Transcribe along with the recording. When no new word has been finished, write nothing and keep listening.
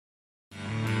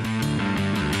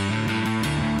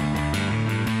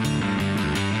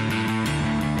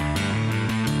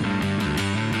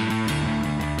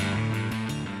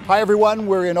Hi everyone,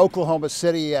 we're in Oklahoma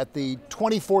City at the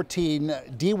 2014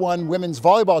 D1 Women's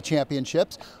Volleyball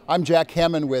Championships. I'm Jack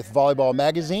Hammond with Volleyball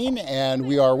Magazine, and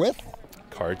we are with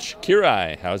Karch.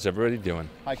 Kirai, how's everybody doing?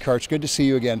 Hi Karch, good to see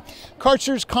you again. Karch,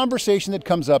 there's conversation that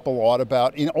comes up a lot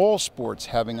about, in all sports,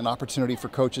 having an opportunity for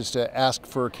coaches to ask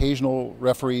for occasional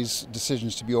referees'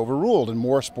 decisions to be overruled, and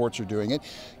more sports are doing it.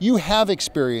 You have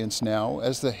experience now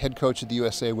as the head coach of the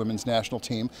USA Women's National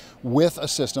Team with a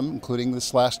system, including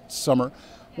this last summer,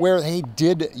 where they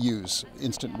did use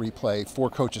instant replay for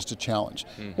coaches to challenge.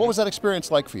 What was that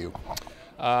experience like for you?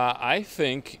 I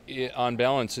think, on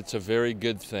balance, it's a very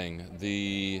good thing.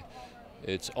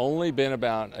 It's only been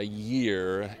about a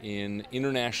year in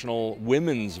international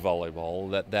women's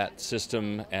volleyball that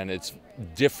system, and it's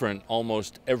different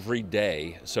almost every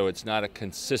day, so it's not a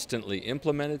consistently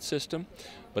implemented system.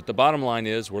 But the bottom line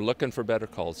is we're looking for better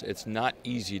calls. It's not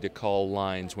easy to call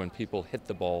lines when people hit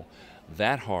the ball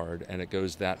that hard and it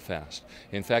goes that fast.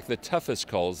 In fact, the toughest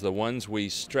calls, the ones we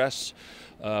stress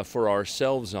for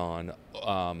ourselves on,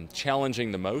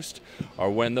 challenging the most, are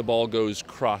when the ball goes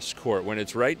cross court. When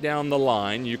it's right down the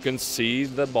line, you can see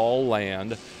the ball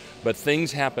land, but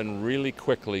things happen really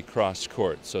quickly cross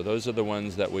court. So those are the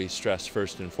ones that we stress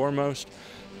first and foremost.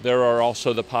 There are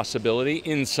also the possibility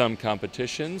in some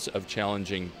competitions of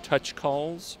challenging touch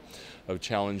calls, of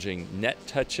challenging net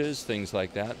touches, things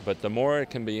like that. But the more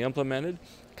it can be implemented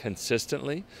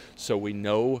consistently, so we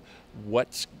know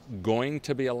what's going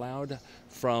to be allowed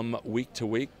from week to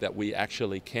week that we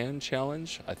actually can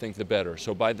challenge, I think the better.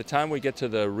 So by the time we get to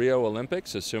the Rio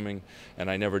Olympics, assuming, and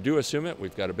I never do assume it,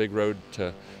 we've got a big road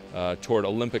to toward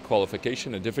Olympic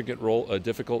qualification, a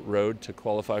difficult road to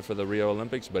qualify for the Rio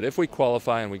Olympics. But if we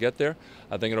qualify and we get there,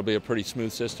 I think it'll be a pretty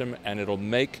smooth system, and it'll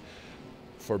make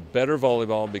for better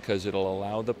volleyball because it'll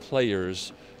allow the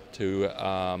players to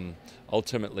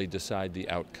ultimately decide the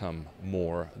outcome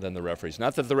more than the referees.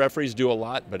 Not that the referees do a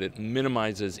lot, but it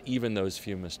minimizes even those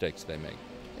few mistakes they make.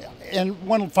 And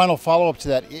one final follow-up to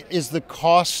that, is the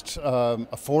cost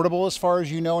affordable as far as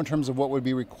you know in terms of what would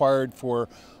be required for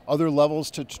other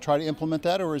levels to try to implement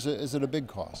that, or is it a big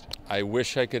cost? I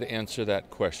wish I could answer that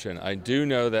question. I do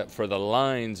know that for the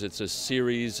lines, it's a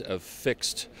series of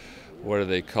fixed, what do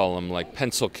they call them, like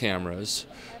pencil cameras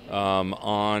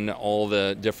on all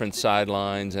the different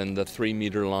sidelines and the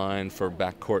 3-meter line for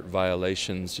backcourt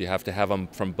violations. You have to have them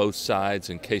from both sides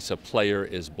in case a player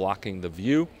is blocking the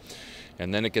view.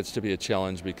 And then it gets to be a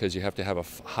challenge because you have to have a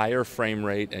higher frame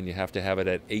rate and you have to have it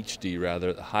at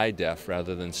HD, high def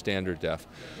rather than standard def,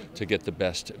 to get the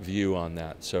best view on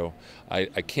that. So I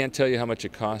can't tell you how much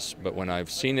it costs, but when I've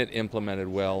seen it implemented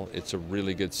well, it's a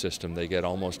really good system. They get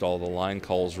almost all the line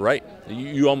calls right.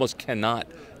 You almost cannot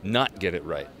not get it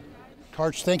right.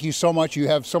 Karch, thank you so much. You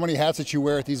have so many hats that you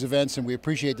wear at these events, and we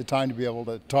appreciate the time to be able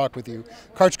to talk with you.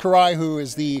 Karch Kirai, who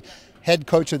is the head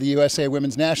coach of the USA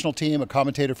Women's National Team, a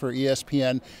commentator for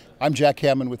ESPN. I'm Jack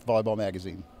Hammond with Volleyball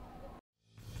Magazine.